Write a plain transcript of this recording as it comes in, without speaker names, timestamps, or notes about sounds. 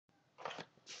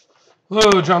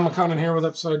Hello, John McConnin here with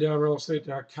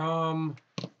UpsideDownRealEstate.com.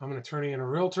 I'm an attorney and a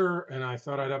realtor, and I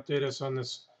thought I'd update us on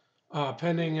this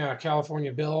pending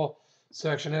California bill,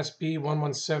 Section SB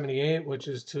 1178, which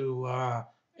is to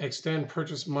extend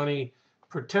purchase money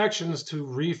protections to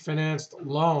refinanced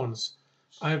loans.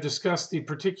 I have discussed the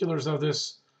particulars of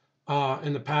this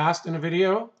in the past in a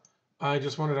video. I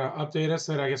just wanted to update us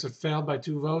that I guess it failed by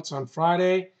 2 votes on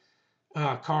Friday.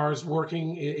 Carr's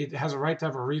working. It has a right to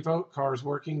have a revote. Carr's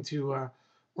working to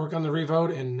work on the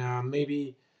revote and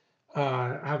maybe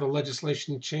have the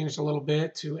legislation changed a little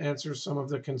bit to answer some of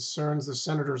the concerns the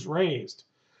senators raised.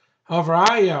 However,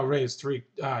 I raised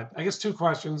two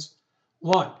questions.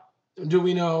 One, do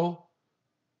we know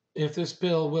if this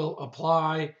bill will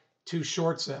apply to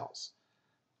short sales?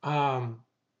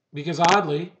 Because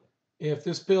oddly, if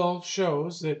this bill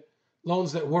shows that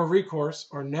loans that were recourse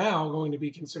are now going to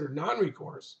be considered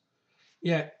non-recourse,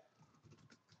 yet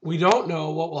we don't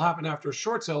know what will happen after a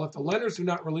short sale if the lenders do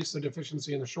not release the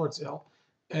deficiency in the short sale,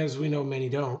 as we know many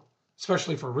don't,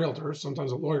 especially for realtors.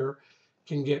 Sometimes a lawyer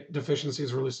can get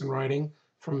deficiencies released in writing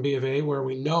from B of A, where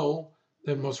we know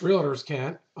that most realtors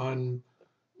can't on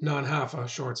non-HAFA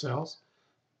short sales.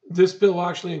 This bill will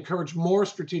actually encourage more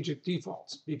strategic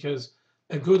defaults because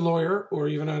a good lawyer or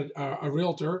even a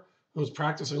realtor who's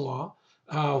practicing law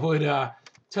would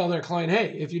tell their client,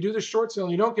 hey, if you do the short sale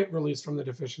and you don't get released from the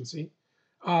deficiency,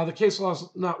 the case law is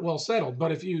not well settled.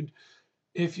 But if you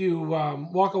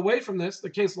walk away from this, the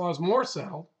case law is more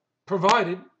settled,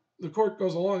 provided the court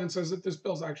goes along and says that this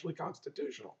bill is actually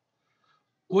constitutional.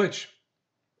 Which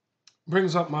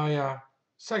brings up my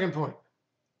second point.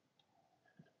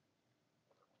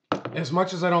 As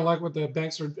much as I don't like what the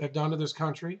banks have done to this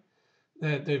country,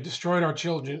 that they've destroyed our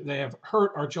children, they have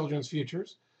hurt our children's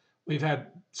futures. We've had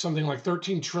something like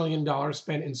 $13 trillion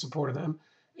spent in support of them.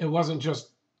 It wasn't just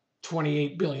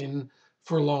 $28 billion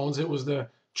for loans. It was the $1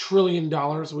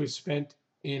 trillion we've spent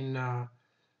in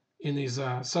these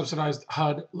subsidized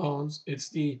HUD loans. It's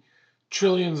the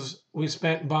trillions we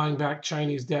spent buying back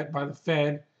Chinese debt by the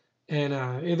Fed. And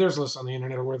there's lists on the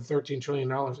internet of where the $13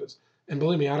 trillion is. And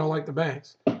believe me, I don't like the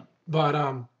banks. But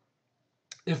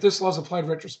if this law is applied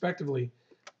retrospectively,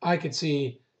 I could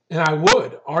see, and I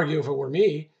would argue if it were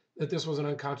me, that this was an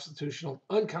unconstitutional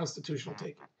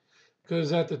taking.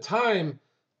 Because at the time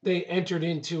they entered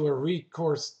into a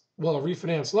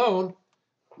refinance loan,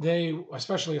 they,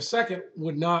 especially a second,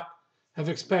 would not have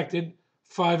expected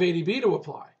 580B to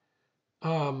apply.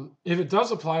 If it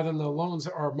does apply, then the loans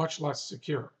are much less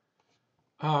secure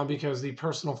because the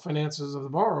personal finances of the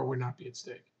borrower would not be at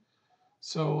stake.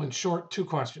 So in short, 2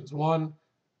 questions. One,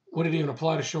 would it even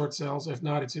apply to short sales? If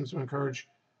not, it seems to encourage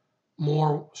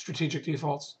more strategic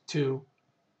defaults. 2,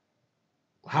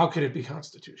 how could it be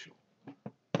constitutional?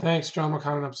 Thanks, John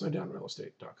McConnin,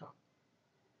 UpsideDownRealEstate.com.